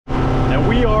And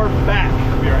we are back.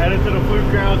 We are headed to the Fluke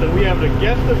grounds and we have the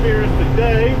guest appearance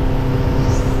today,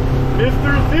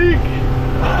 Mr. Zeke.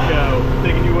 Let's go.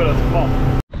 Taking you with us. Come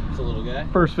on. It's a little guy.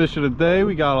 First fish of the day,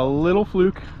 we got a little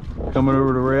fluke coming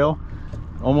over the rail,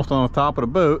 almost on the top of the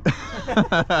boat.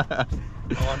 I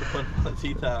wanted to put on the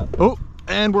T-top. Oh,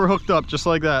 and we're hooked up just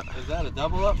like that. Is that a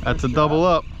double up? That's a double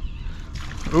up.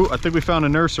 Oh, I think we found a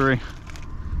nursery.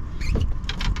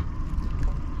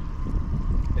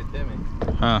 Hey, Timmy.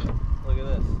 Huh. Look at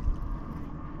this.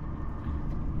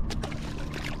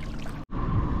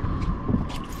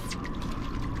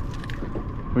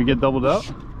 We get doubled up?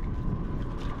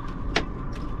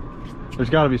 There's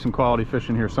got to be some quality fish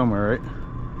in here somewhere, right?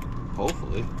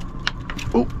 Hopefully.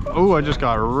 Oh, I just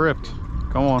got ripped.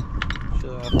 Come on.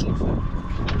 Chill out for a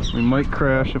second. We might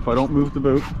crash if I don't move the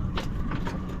boat.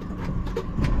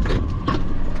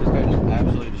 This guy just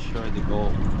absolutely destroyed the goal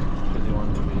because he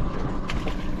wanted to be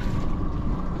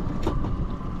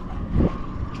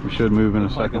here. We should move in a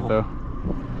second though.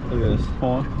 Look at this.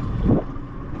 Hold on.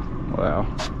 Wow.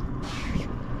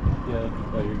 Yeah,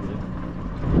 oh, you're good.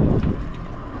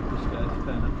 This guy's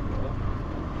kind of...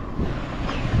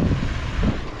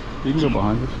 You can go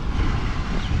behind us.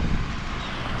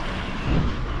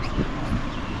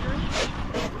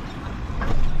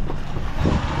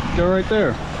 Go right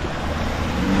there.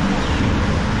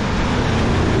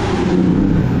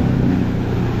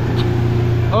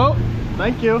 Oh,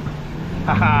 thank you.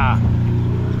 Haha.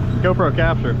 GoPro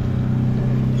capture.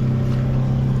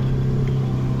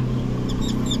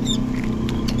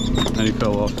 And he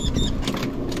fell off.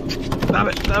 Stop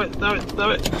it, stop it, stop it,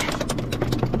 stop it.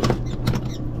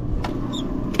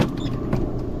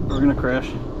 We're gonna crash.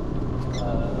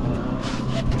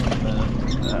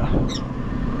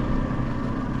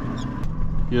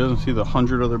 He doesn't see the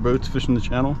 100 other boats fishing the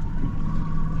channel.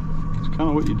 It's kind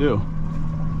of what you do.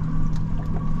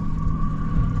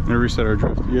 I'm gonna reset our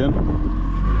drift again.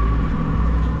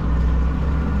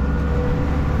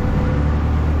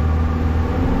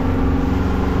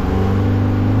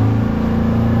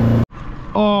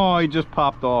 Oh, he just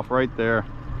popped off right there.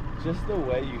 Just the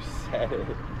way you said it.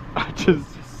 It's just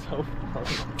so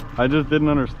funny. I just didn't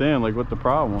understand like what the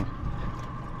problem was.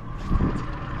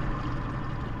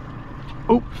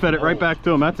 Oh, fed it right back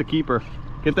to him. That's a keeper.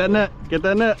 Get that net. Get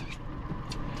that net.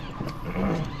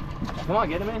 Come on,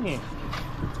 get him in here.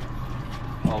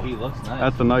 Oh, he looks nice.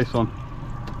 That's a nice one.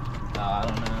 I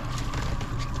don't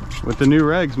know. With the new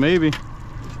regs, maybe.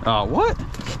 Oh, what?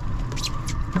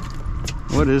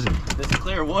 What is it? This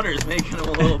clear water is making him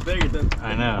a little bigger than...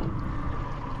 I know.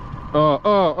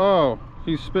 Oh.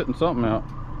 He's spitting something out.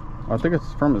 I think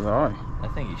it's from his eye. I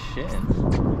think he's shitting.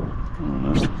 I don't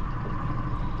know.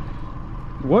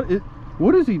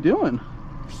 What is he doing?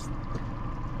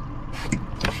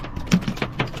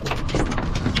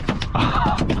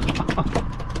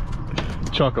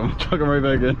 Chuck him right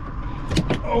back in.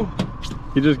 Oh,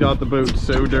 he just got the boat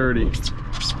so dirty.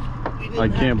 I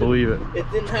can't believe it. It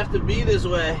didn't have to be this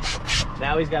way.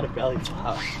 Now he's got a belly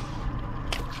flop.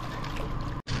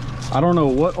 I don't know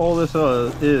what all this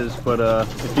is, but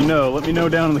if you know, let me know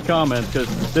down in the comments,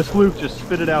 because this fluke just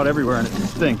spit it out everywhere and it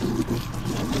stinks.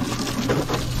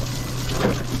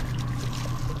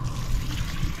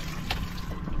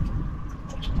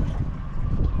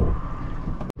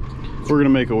 We're gonna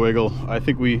make a wiggle. I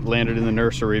think we landed in the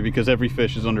nursery because every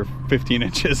fish is under 15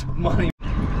 inches. Money.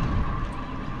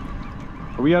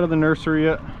 Are we out of the nursery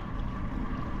yet?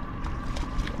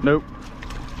 Nope.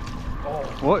 Oh.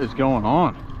 What is going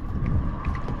on?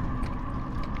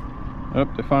 Oh,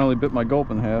 they finally bit my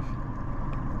gulp in half.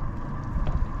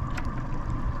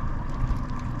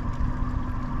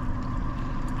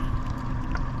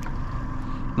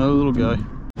 Another little guy.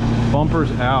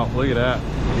 Bumpers out. Look at that.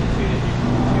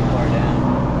 Too far down.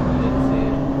 I didn't see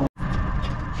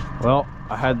it. Well,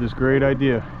 I had this great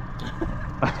idea.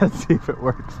 Let's see if it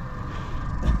works.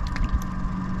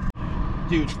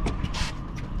 Dude.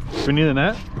 We need a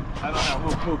net? I don't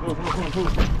know.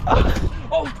 Move.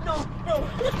 Oh, no.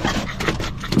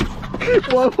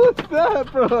 What was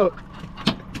that, bro?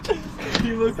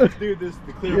 He looks like, dude, this is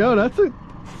the clear. Yo, that's a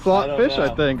slot fish, know. I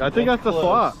think. I think that's a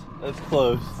slot. That's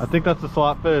close. I think that's a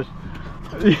slot fish.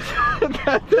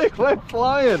 That thing went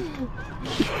flying.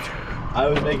 I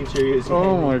was making sure he was.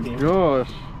 Oh my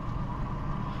gosh.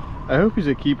 I hope he's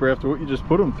a keeper after what you just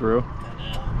put him through.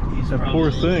 He's that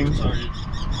poor thing. Let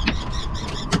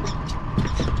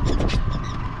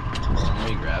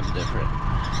me grab different.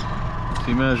 What's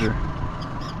he measure?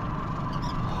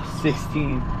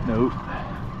 16. Nope.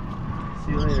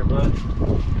 See you later, bud.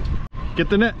 Get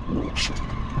the net.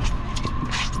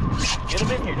 Get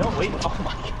him in here. Don't wait. Oh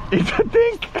my god. It's a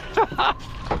dink.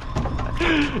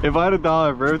 If I had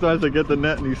 $1 for every time I get the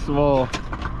net and he's small.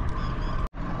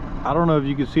 I don't know if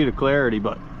you can see the clarity,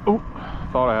 but oh,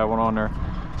 thought I had one on there.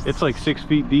 It's like 6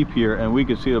 feet deep here and we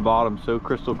can see the bottom so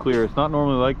crystal clear. It's not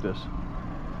normally like this.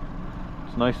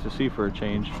 It's nice to see for a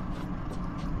change.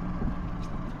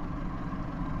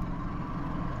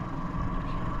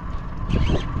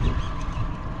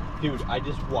 Dude, I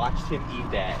just watched him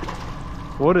eat that.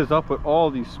 What is up with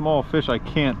all these small fish? I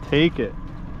can't take it.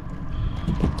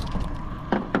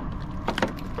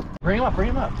 Bring him up, bring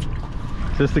him up.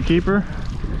 Is this the keeper?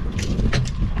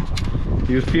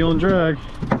 He was feeling drag.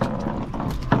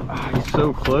 Ah, he's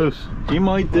so close. He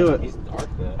might do it. He's dark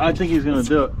though. I think he's gonna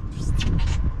do it.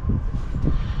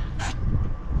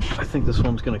 I think this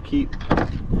one's gonna keep.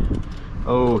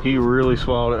 Oh, he really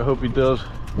swallowed it. I hope he does.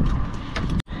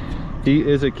 He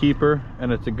is a keeper,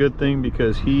 and it's a good thing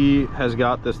because he has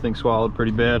got this thing swallowed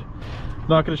pretty bad. I'm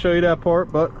not gonna show you that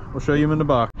part, but we'll show you him in the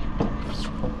box.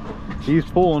 He's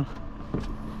pulling.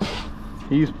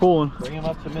 He's pulling. Bring him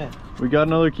up to me. We got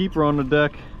another keeper on the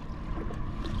deck.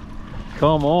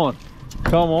 Come on.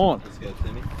 Come on. Let's go,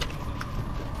 Timmy.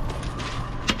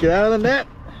 Get out of the net.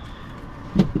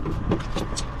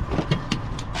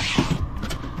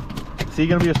 Is he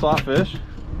gonna be a slot fish?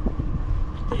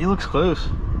 He looks close.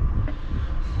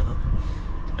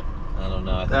 I don't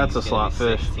know. I think That's a slot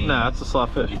fish. Nah, that's a slot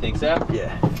fish. You think so?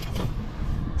 Yeah.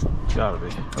 Gotta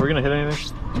be. Are we gonna hit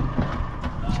anything?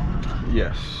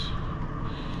 Yes.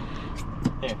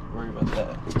 Here, worry about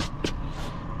that.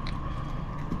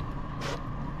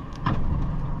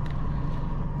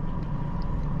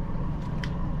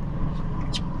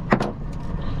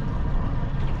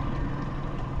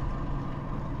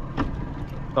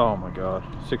 Oh my god.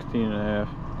 16 and a half.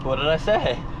 What did I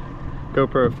say?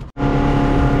 GoPro.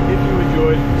 If you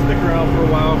enjoyed, stick around for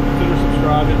a while, consider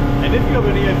subscribing. And if you have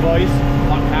any advice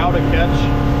on how to catch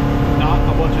not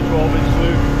a bunch of 12-inch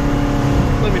fluke,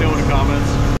 let me know in the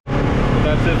comments. But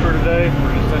that's it for today.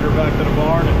 We're gonna send her back to the bar.